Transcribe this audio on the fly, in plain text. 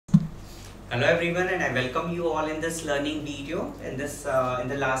Hello everyone, and I welcome you all in this learning video. In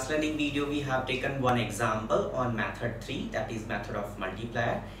the last learning video, we have taken one example on method 3, that is method of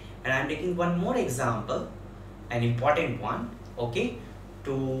multiplier, and I am taking one more example, an important one, okay,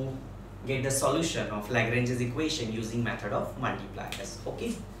 to get the solution of Lagrange's equation using method of multipliers.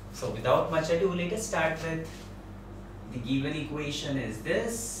 Okay, so without much ado, let us start with the given equation is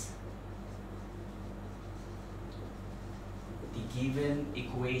this. The given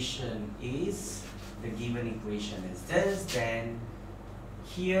equation is this. Then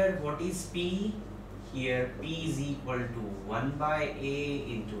here what is P? Here P is equal to 1 by A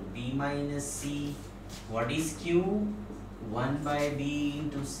into B minus C. What is Q? 1 by B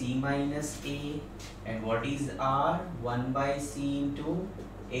into C minus A. And what is R? 1 by C into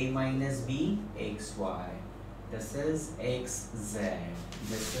A minus B, XY. This is XZ.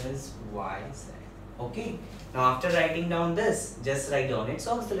 This is YZ. Okay, now after writing down this, just write down its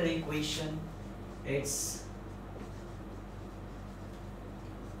auxiliary equation. Its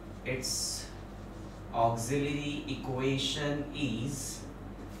auxiliary equation is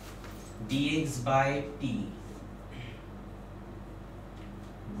dx by t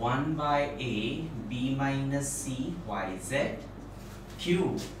 1 by a b minus c yz.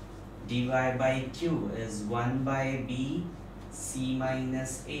 Q dy by q is 1 by b c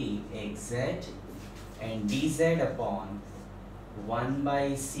minus a xz. And dz upon 1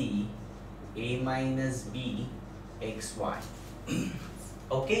 by c a minus b xy.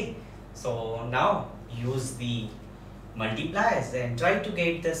 Okay, so now use the multipliers and try to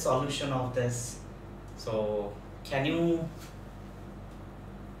get the solution of this. So can you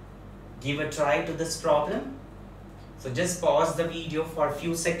give a try to this problem? So just pause the video for a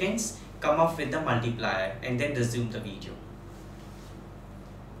few seconds, come up with the multiplier and then resume the video.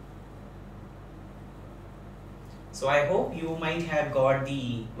 So I hope you might have got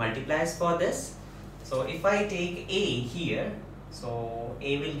the multipliers for this. So if I take a here, so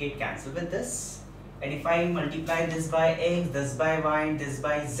a will get cancelled with this. And if I multiply this by x, this by y, and this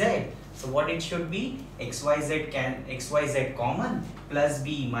by z, so what it should be? xyz common, plus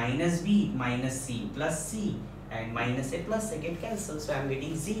b minus c plus c, and minus a get cancelled. So I am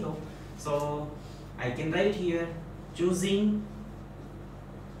getting 0. So I can write here choosing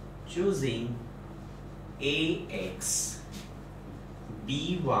ax,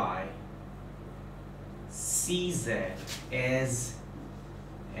 by, cz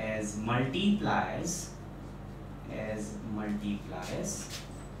as multipliers,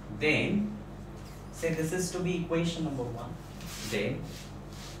 then say this is to be equation number 1. Then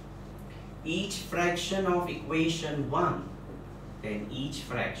each fraction of equation 1,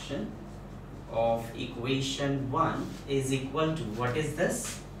 is equal to, what is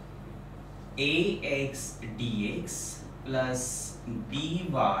this? ax dx plus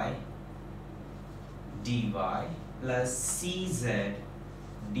by dy plus cz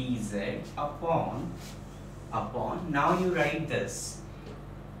dz upon, now you write this,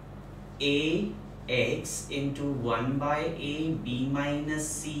 ax into 1 by a b minus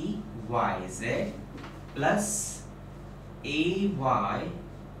c yz plus ay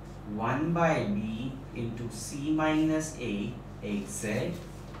 1 by b into c minus a xz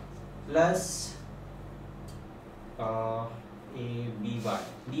plus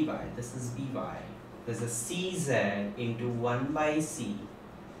by, this is by, this is cz into 1 by c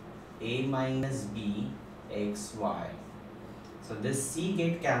a minus b xy. So this c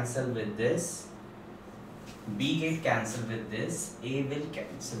get cancelled with this, b get cancelled with this, a will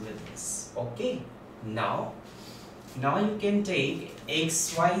cancel with this. Okay, now you can take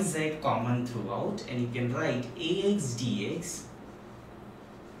xyz common throughout and you can write ax dx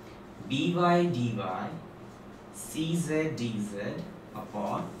by dy cz dz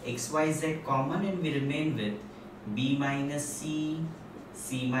upon xyz common, and we remain with b minus c,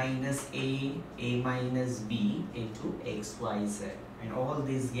 c minus a minus b into xyz, and all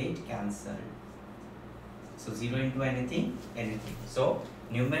these get cancelled. So 0 into anything. So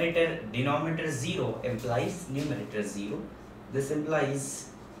denominator 0 implies numerator 0. This implies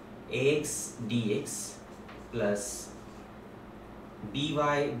ax dx plus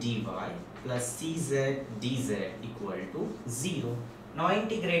by dy plus cz dz equal to 0. Now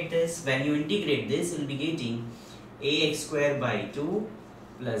integrate this. When you integrate this, you will be getting ax square by 2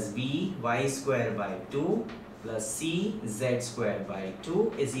 plus by square by 2 plus c z square by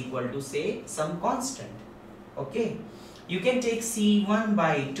 2 is equal to, say, some constant. Okay, you can take c1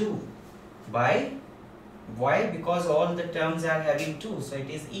 by 2 by, why? Because all the terms are having 2, so it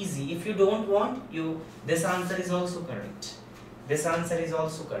is easy. If you don't want, this answer is also correct.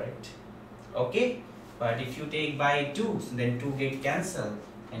 Okay, but if you take by 2, so then 2 get cancelled,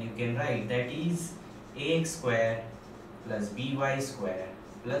 and you can write that is ax square plus by square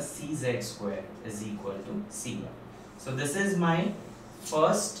plus cz square is equal to c1. So this is my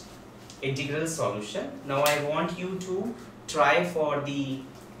first integral solution. Now I want you to try for the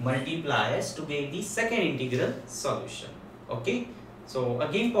multipliers to get the second integral solution. Okay, so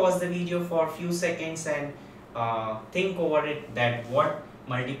again pause the video for a few seconds and think over it, that what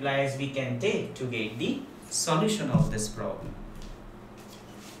multipliers we can take to get the solution of this problem.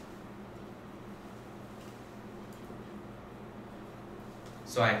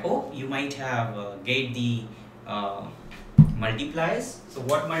 So I hope you might have get the multipliers. So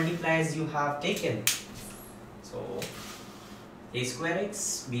what multipliers you have taken? So a square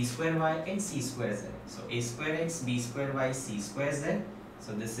x, b square y and c square z. So a square x, b square y, c square z.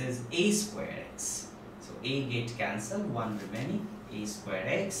 So this is a square x. So a get cancelled, 1 remaining. A square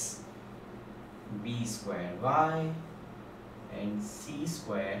x, b square y and c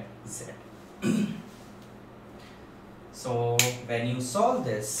square z. So when you solve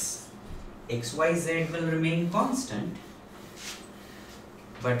this, x, y, z will remain constant,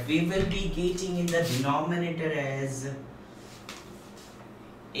 but we will be getting in the denominator as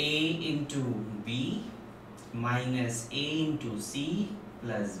a into b minus a into c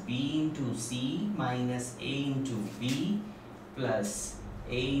plus b into c minus a into b plus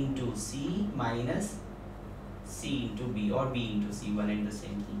a into c minus c into b, or b into c, one and the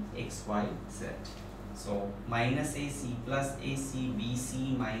same thing, x, y, z. So minus ac plus ac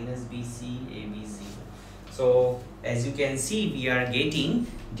bc minus bc abc. So as you can see, we are getting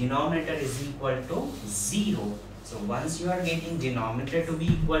denominator is equal to 0. So once you are getting denominator to be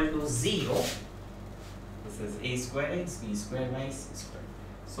equal to 0, this is a square x, b square y, c square.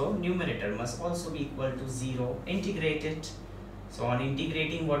 So numerator must also be equal to 0. Integrate it. So on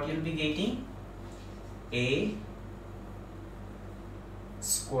integrating, what you will be getting? A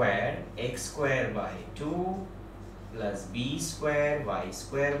square x square by 2 plus b square y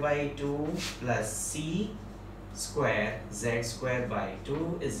square by 2 plus c square z square by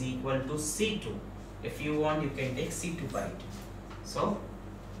 2 is equal to c2. If you want, you can take c2 by 2. So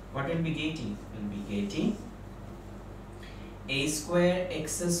what will be getting? Will be getting a square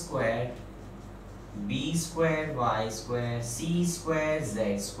x square b square y square c square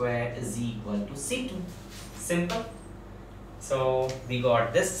z square is equal to c2. Simple. So we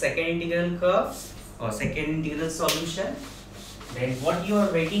got this second integral curve or second integral solution. Then what you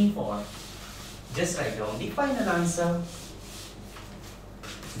are waiting for? Just write down the final answer.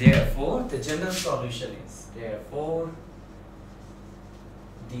 Therefore, the general solution is, therefore,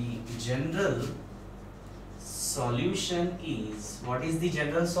 the general solution is, what is the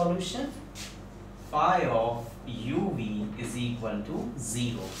general solution? Phi of uv is equal to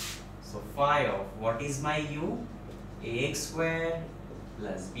 0. So phi of, what is my u? Ax square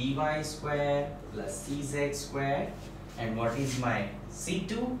plus by square plus cz square, and what is my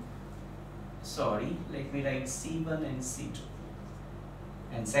c2? Sorry, let me write c1 and c2.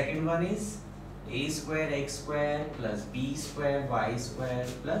 And second one is a square x square plus b square y square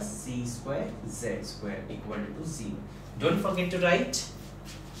plus c square z square equal to 0. Don't forget to write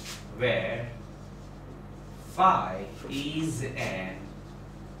where phi is an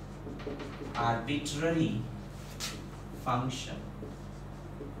arbitrary function.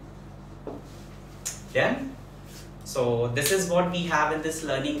 Done? So this is what we have in this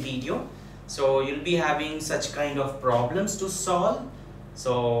learning video. So you'll be having such kind of problems to solve.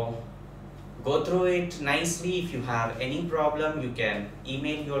 So go through it nicely. If you have any problem, you can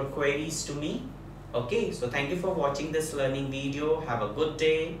email your queries to me. Okay, so thank you for watching this learning video. Have a good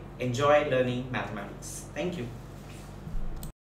day. Enjoy learning mathematics. Thank you.